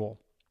individual.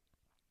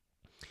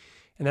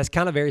 And that's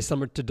kind of very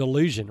similar to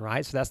delusion,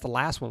 right? So that's the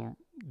last one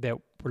that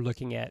we're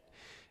looking at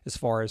as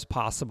far as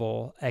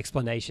possible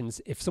explanations.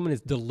 If someone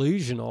is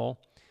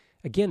delusional,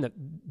 again, the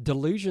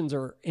delusions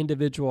are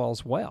individual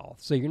as well.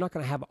 So you're not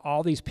going to have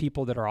all these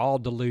people that are all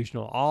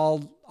delusional.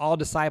 All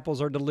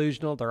disciples are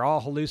delusional. They're all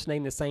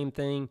hallucinating the same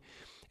thing.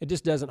 It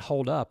just doesn't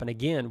hold up. And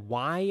again,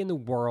 why in the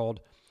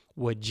world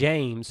would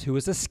James, who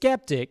is a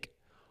skeptic,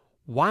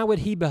 why would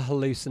he be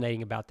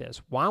hallucinating about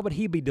this? Why would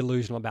he be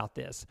delusional about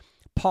this?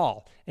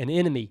 Paul, an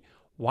enemy,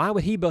 why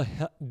would he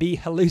be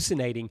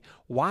hallucinating?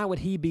 Why would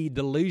he be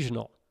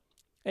delusional?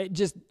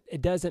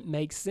 It doesn't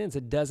make sense.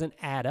 It doesn't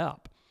add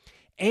up.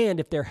 And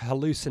if they're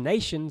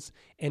hallucinations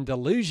and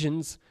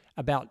delusions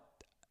about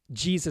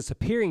Jesus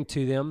appearing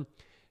to them,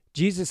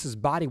 Jesus'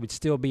 body would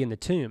still be in the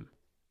tomb,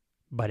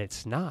 but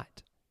it's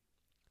not.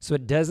 So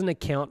it doesn't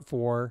account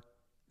for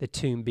the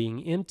tomb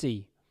being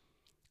empty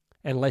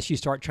unless you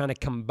start trying to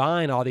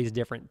combine all these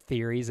different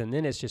theories, and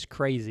then it's just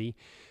crazy.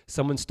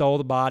 Someone stole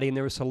the body and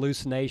there was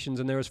hallucinations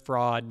and there was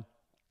fraud.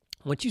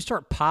 Once you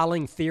start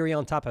piling theory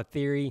on top of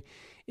theory,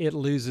 it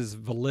loses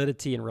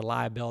validity and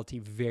reliability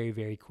very,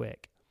 very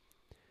quick.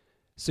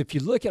 So if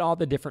you look at all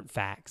the different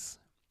facts,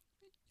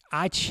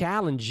 I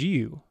challenge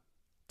you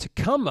to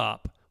come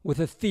up with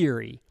a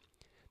theory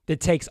that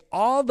takes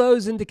all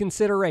those into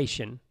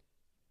consideration.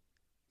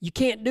 You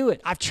can't do it.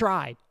 I've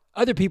tried.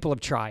 Other people have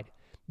tried.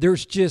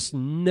 There's just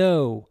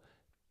no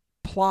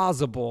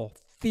plausible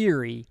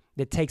theory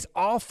that takes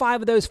all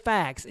 5 of those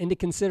facts into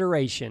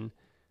consideration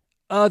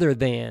other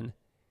than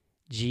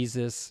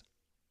Jesus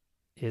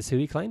is who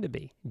he claimed to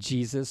be.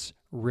 Jesus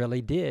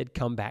really did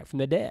come back from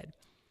the dead.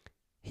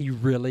 He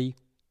really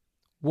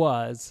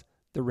was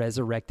the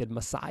resurrected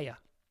Messiah.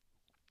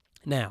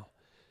 Now,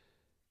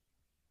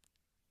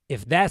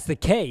 if that's the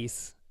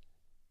case,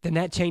 then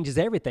that changes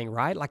everything,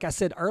 right? Like I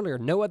said earlier,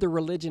 no other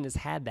religion has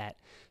had that.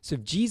 So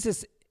if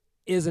Jesus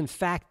is in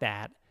fact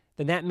that,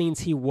 then that means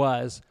he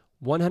was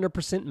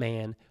 100%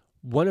 man,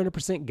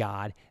 100%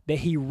 God, that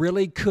he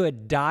really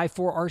could die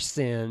for our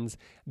sins.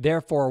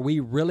 Therefore,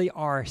 we really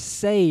are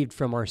saved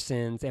from our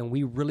sins and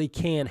we really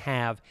can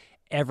have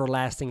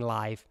everlasting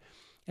life,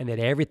 and that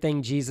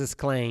everything Jesus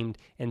claimed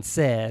and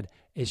said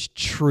is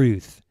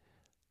truth.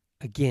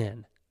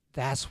 Again,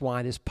 That's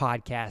why this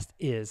podcast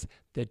is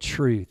the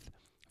truth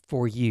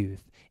for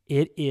youth.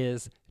 It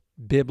is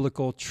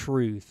biblical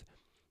truth.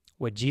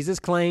 What Jesus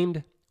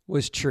claimed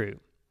was true.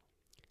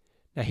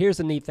 Now, here's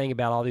the neat thing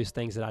about all these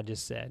things that I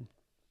just said.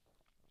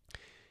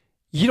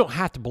 You don't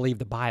have to believe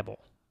the Bible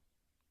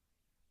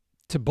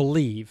to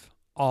believe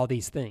all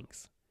these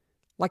things.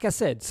 Like I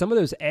said, some of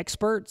those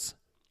experts,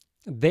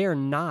 they're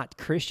not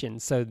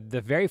Christians. So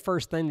the very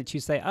first thing that you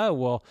say, oh,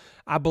 well,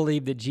 I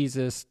believe that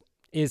Jesus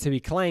is who he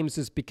claims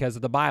is because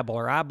of the Bible,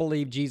 or I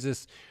believe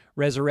Jesus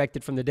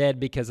resurrected from the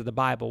dead because of the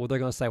Bible. Well, they're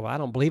going to say, well, I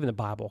don't believe in the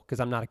Bible because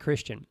I'm not a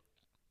Christian.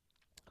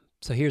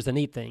 So here's the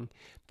neat thing.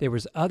 There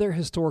was other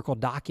historical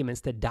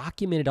documents that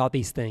documented all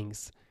these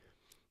things.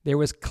 There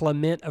was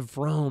Clement of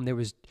Rome. There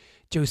was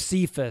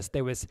Josephus.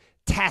 There was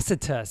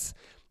Tacitus.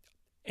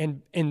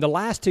 And the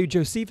last two,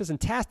 Josephus and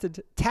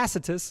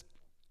Tacitus,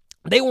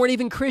 they weren't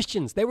even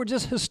Christians. They were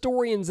just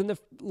historians in the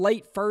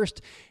late 1st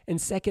and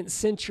 2nd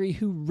century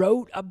who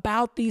wrote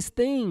about these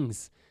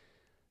things.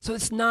 So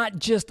it's not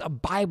just a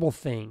Bible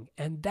thing.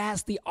 And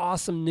that's the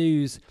awesome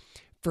news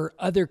for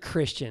other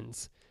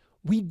Christians.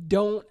 We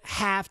don't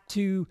have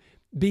to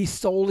be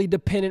solely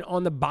dependent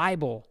on the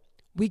Bible.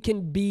 We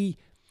can be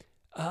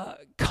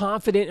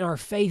confident in our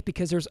faith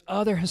because there's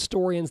other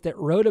historians that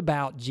wrote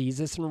about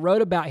Jesus and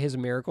wrote about his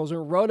miracles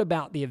and wrote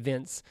about the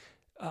events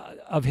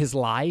of his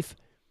life,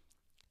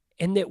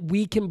 and that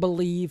we can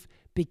believe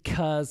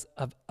because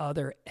of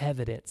other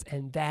evidence.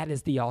 And that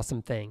is the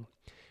awesome thing.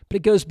 But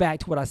it goes back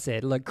to what I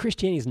said. Look,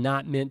 Christianity is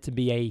not meant to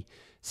be a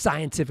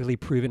scientifically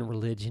proven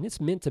religion. It's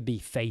meant to be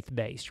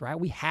faith-based, right?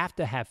 We have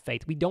to have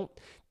faith. We don't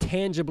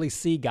tangibly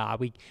see God.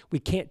 We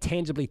can't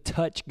tangibly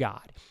touch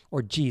God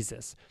or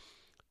Jesus.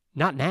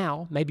 Not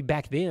now, maybe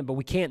back then, but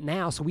we can't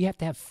now. So we have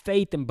to have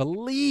faith and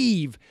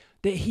believe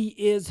that he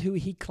is who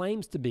he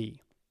claims to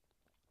be.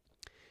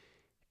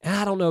 And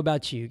I don't know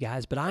about you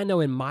guys, but I know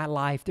in my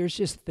life, there's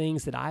just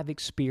things that I've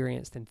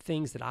experienced and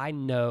things that I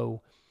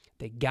know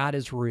that God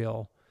is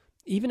real,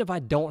 even if I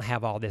don't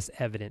have all this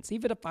evidence,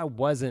 even if I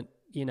wasn't,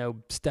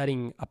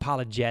 studying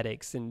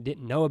apologetics and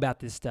didn't know about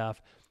this stuff.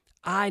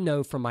 I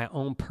know from my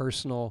own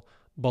personal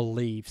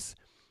beliefs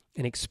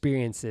and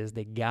experiences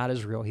that God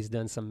is real. He's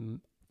done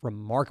some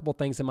remarkable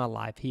things in my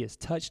life. He has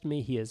touched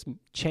me. He has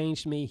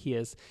changed me.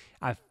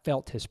 I've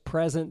felt his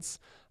presence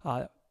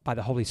by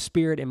the Holy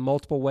Spirit in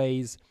multiple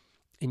ways,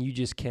 and you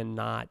just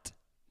cannot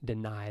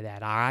deny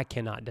that. I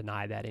cannot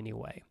deny that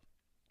anyway.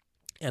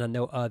 And I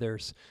know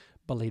others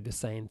believe the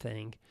same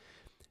thing.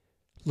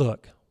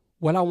 Look,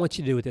 what I want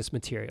you to do with this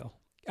material,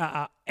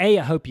 I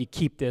hope you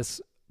keep this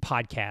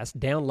podcast,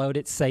 download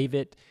it, save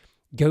it,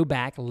 go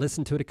back,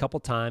 listen to it a couple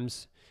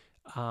times.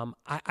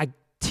 I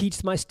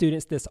teach my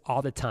students this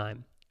all the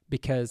time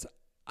because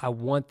I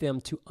want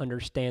them to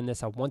understand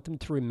this. I want them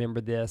to remember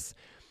this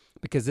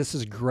because this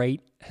is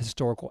great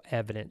historical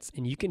evidence,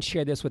 and you can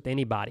share this with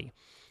anybody.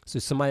 So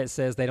somebody that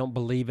says they don't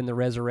believe in the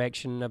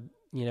resurrection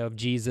of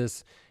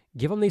Jesus,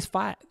 give them these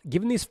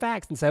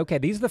facts and say, okay,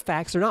 these are the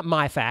facts. They're not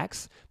my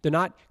facts. They're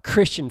not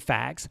Christian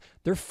facts.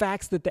 They're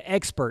facts that the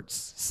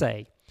experts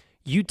say.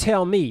 You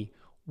tell me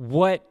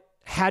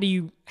how do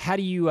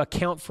you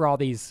account for all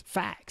these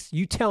facts?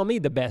 You tell me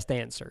the best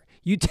answer.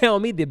 You tell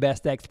me the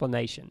best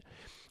explanation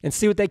and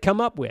see what they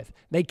come up with.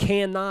 They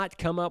cannot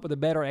come up with a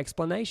better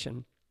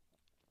explanation.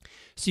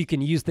 So you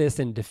can use this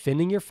in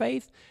defending your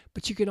faith,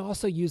 but you can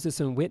also use this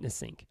in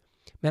witnessing.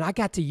 Man, I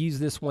got to use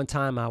this one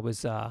time. I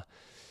was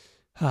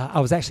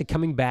actually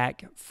coming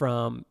back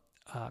from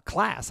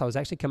class. I was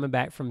actually coming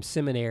back from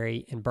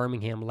seminary in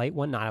Birmingham late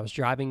one night. I was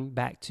driving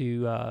back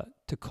to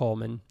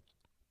Coleman,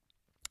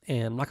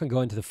 and I'm not going to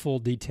go into the full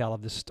detail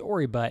of the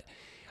story, but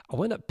I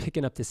wound up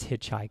picking up this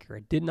hitchhiker.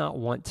 I did not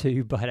want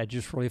to, but I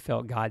just really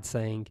felt God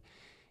saying,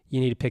 you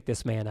need to pick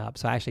this man up.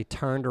 So I actually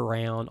turned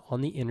around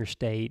on the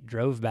interstate,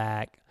 drove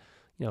back,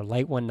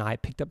 late one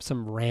night, picked up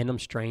some random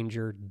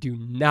stranger. Do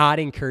not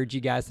encourage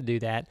you guys to do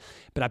that.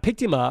 But I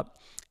picked him up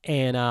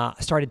and I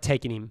started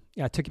taking him.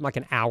 I took him like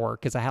an hour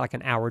because I had like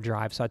an hour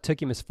drive. So I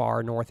took him as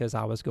far north as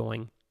I was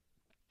going.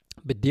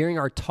 But during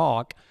our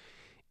talk,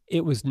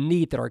 it was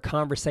neat that our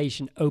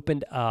conversation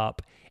opened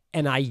up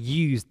and I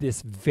used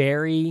this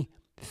very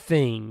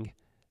thing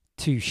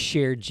to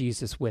share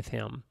Jesus with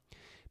him.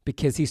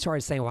 Because he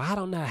started saying, well, I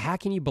don't know, how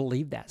can you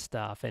believe that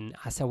stuff? And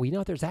I said,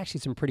 well, there's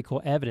actually some pretty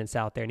cool evidence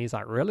out there. And he's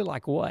like, really?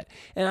 Like what?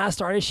 And I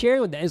started sharing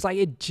with that. It's like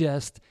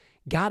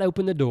God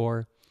opened the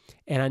door,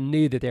 and I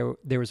knew that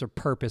there was a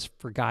purpose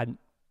for God,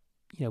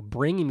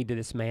 bringing me to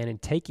this man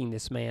and taking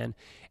this man.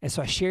 And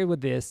so I shared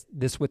with this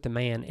with the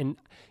man. And,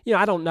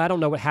 I don't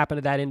know what happened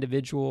to that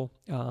individual,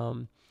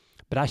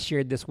 but I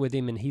shared this with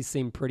him, and he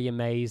seemed pretty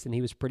amazed, and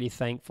he was pretty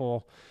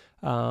thankful.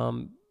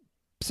 So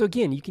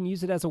again, you can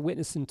use it as a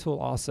witnessing tool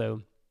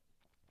also.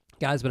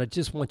 Guys, but I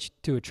just want you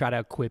to try to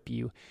equip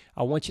you.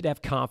 I want you to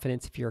have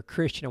confidence. If you're a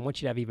Christian, I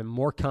want you to have even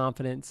more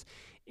confidence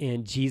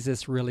in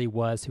Jesus really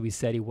was who he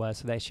said he was.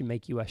 So that should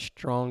make you a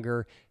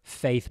stronger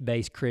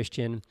faith-based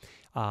Christian.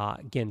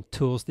 Again,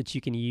 tools that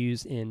you can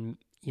use in,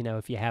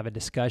 if you have a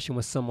discussion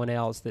with someone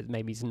else that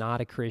maybe is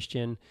not a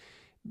Christian,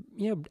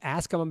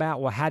 ask them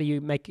about, well, how do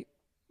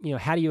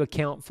you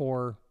account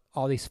for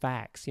all these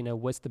facts?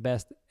 What's the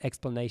best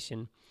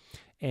explanation?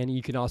 And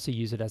you can also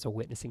use it as a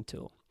witnessing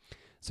tool.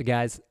 So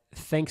guys,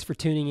 thanks for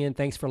tuning in.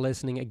 Thanks for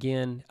listening.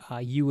 Again,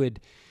 you would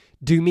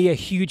do me a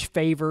huge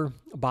favor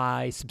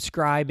by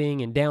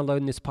subscribing and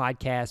downloading this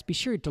podcast. Be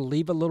sure to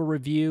leave a little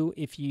review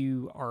if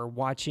you are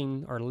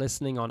watching or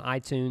listening on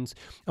iTunes.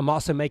 I'm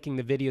also making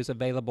the videos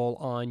available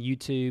on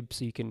YouTube,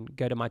 so you can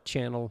go to my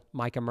channel,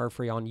 Micah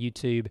Murphy, on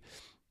YouTube,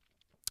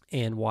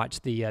 and watch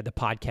the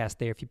podcast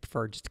there if you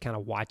prefer just to kind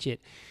of watch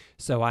it.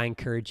 So I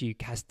encourage you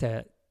guys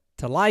to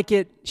like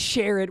it,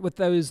 share it with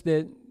those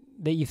that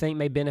you think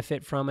may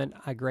benefit from it.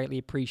 I greatly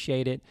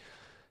appreciate it.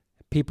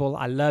 People,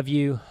 I love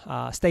you.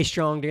 Stay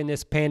strong during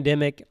this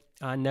pandemic.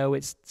 I know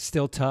it's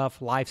still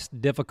tough. Life's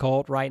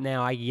difficult right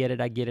now. I get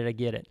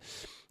it.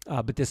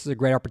 But this is a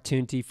great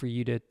opportunity for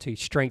you to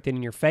strengthen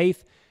in your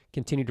faith,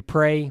 continue to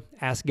pray,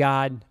 ask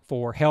God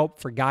for help,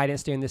 for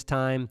guidance during this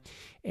time.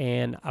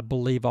 And I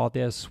believe all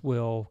this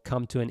will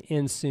come to an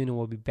end soon, and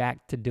we'll be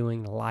back to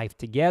doing life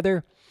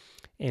together.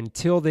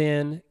 Until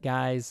then,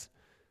 guys,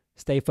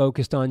 stay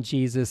focused on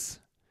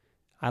Jesus.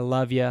 I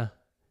love you.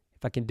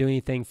 If I can do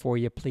anything for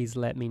you, please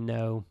let me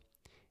know.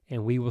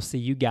 And we will see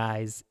you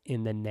guys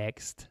in the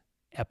next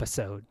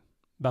episode.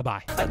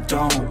 Bye-bye. I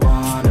don't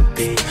wanna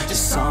be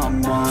just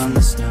someone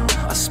that's new.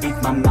 I speak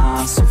my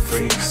mind so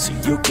free, so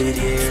you could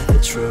hear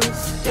the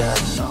truth. Yeah,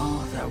 no.